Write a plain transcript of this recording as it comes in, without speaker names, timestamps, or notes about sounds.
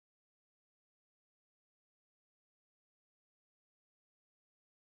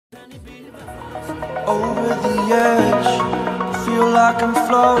Over the edge, I feel like I'm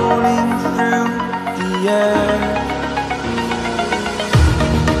floating through the air.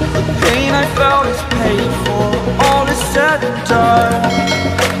 The pain I felt is paid for, all is said and done.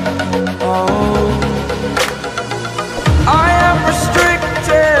 Oh, I am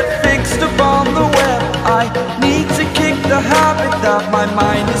restricted, fixed upon the web. I need to kick the habit that my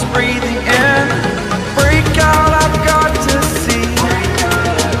mind is breathing in. Break out, I've got to see.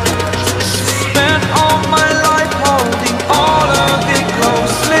 Spent all my life holding all of it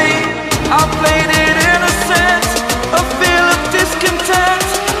closely. I played it innocent, a feel of discontent.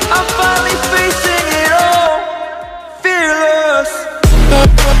 I'm finally facing it all, fearless.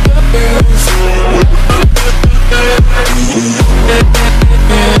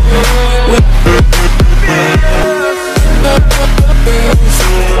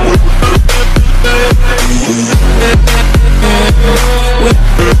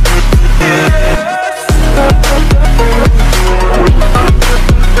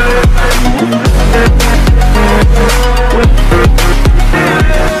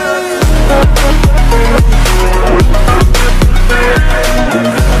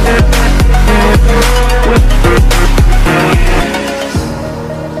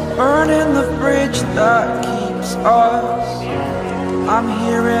 Burning the bridge that keeps us. I'm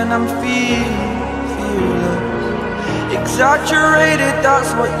here and I'm fearless. Exaggerated,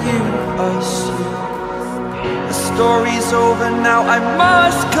 that's what you assume. The story's over now, I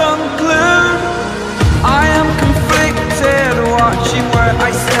must conclude. I am conflicted, watching where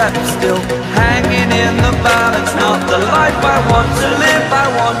I step still, hanging in the balance. Not the life I want to live, I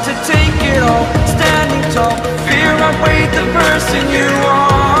want to take it all. Standing tall, fear I weighed the person you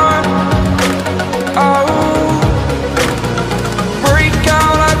are. Oh, break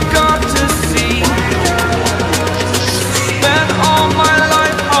out, I've got to see. Spent all my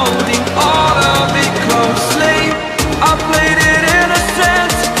life holding all of it closely. I played it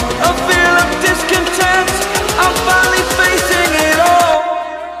innocent, a feel of discontent. I'm finally facing it all,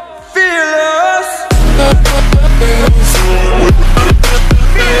 fearless.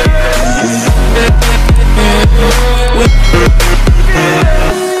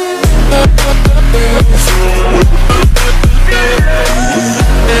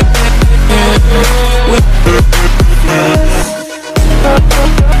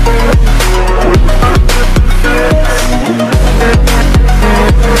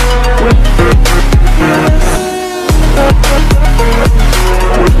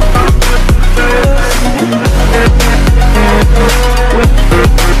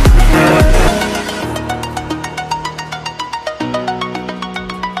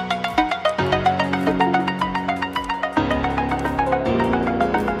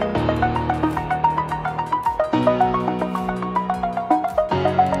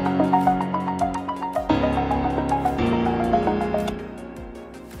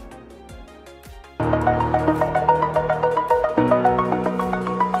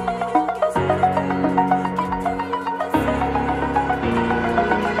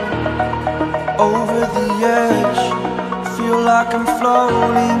 Over the edge, feel like I'm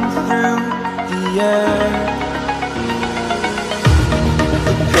floating through the air.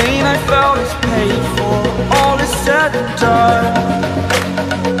 The pain I felt is paid for, all is said and done.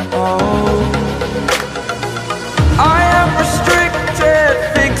 Oh, I am restricted,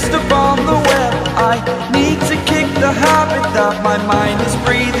 fixed upon the web. I need to kick the habit that my mind is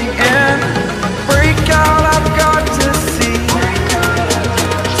breathing in. Break out, I've got to see.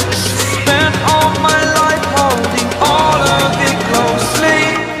 Spent all my life holding all of it closely.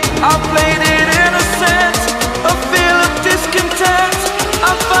 I played it innocent, a feel of discontent.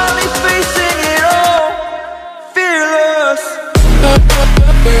 I'm finally facing it all, fearless.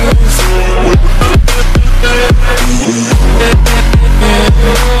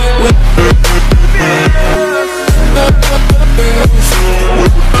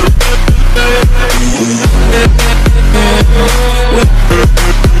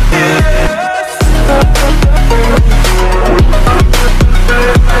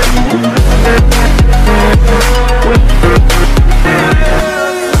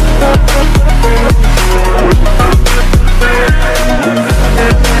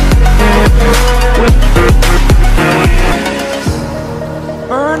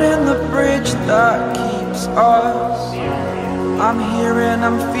 Burning the bridge that keeps us. I'm here and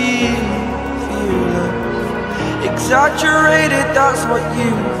I'm fearless. Exaggerated, that's what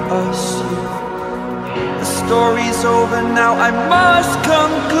you assume. The story's over now, I must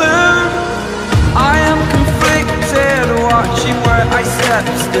conclude. I am conflicted, watching where I step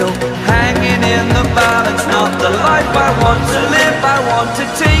still, hanging in in the balance, not the life I want to live. I want to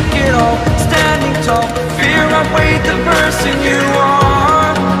take it all, standing tall. Fear outweighed the person you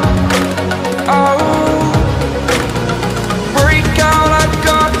are. Oh, break out, I've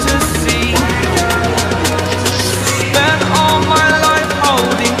got to see. Spent all my life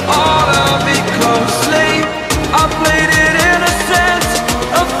holding all of it closely. I played it innocent,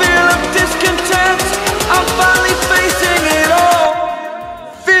 a feel of discontent. I'm finally facing it all,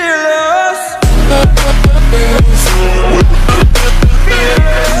 fearless.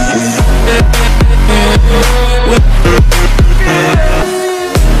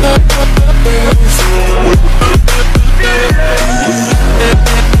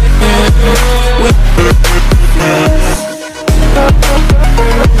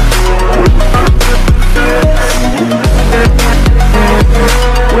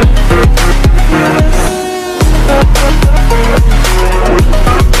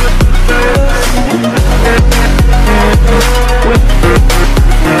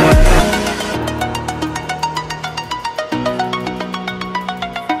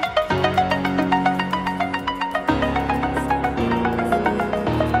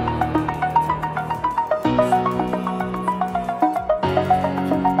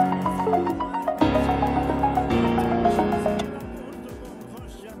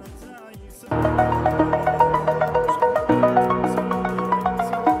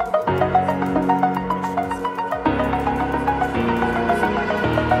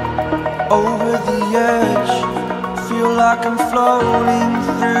 Over the edge, feel like I'm floating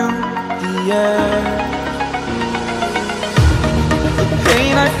through the air. The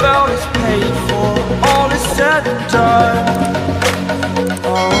pain I felt is paid for, all is said and done.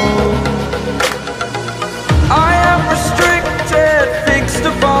 Oh, I am restricted, fixed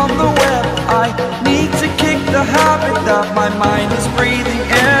upon the web. I need to kick the habit that my mind is breathing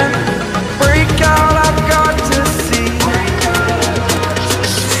in.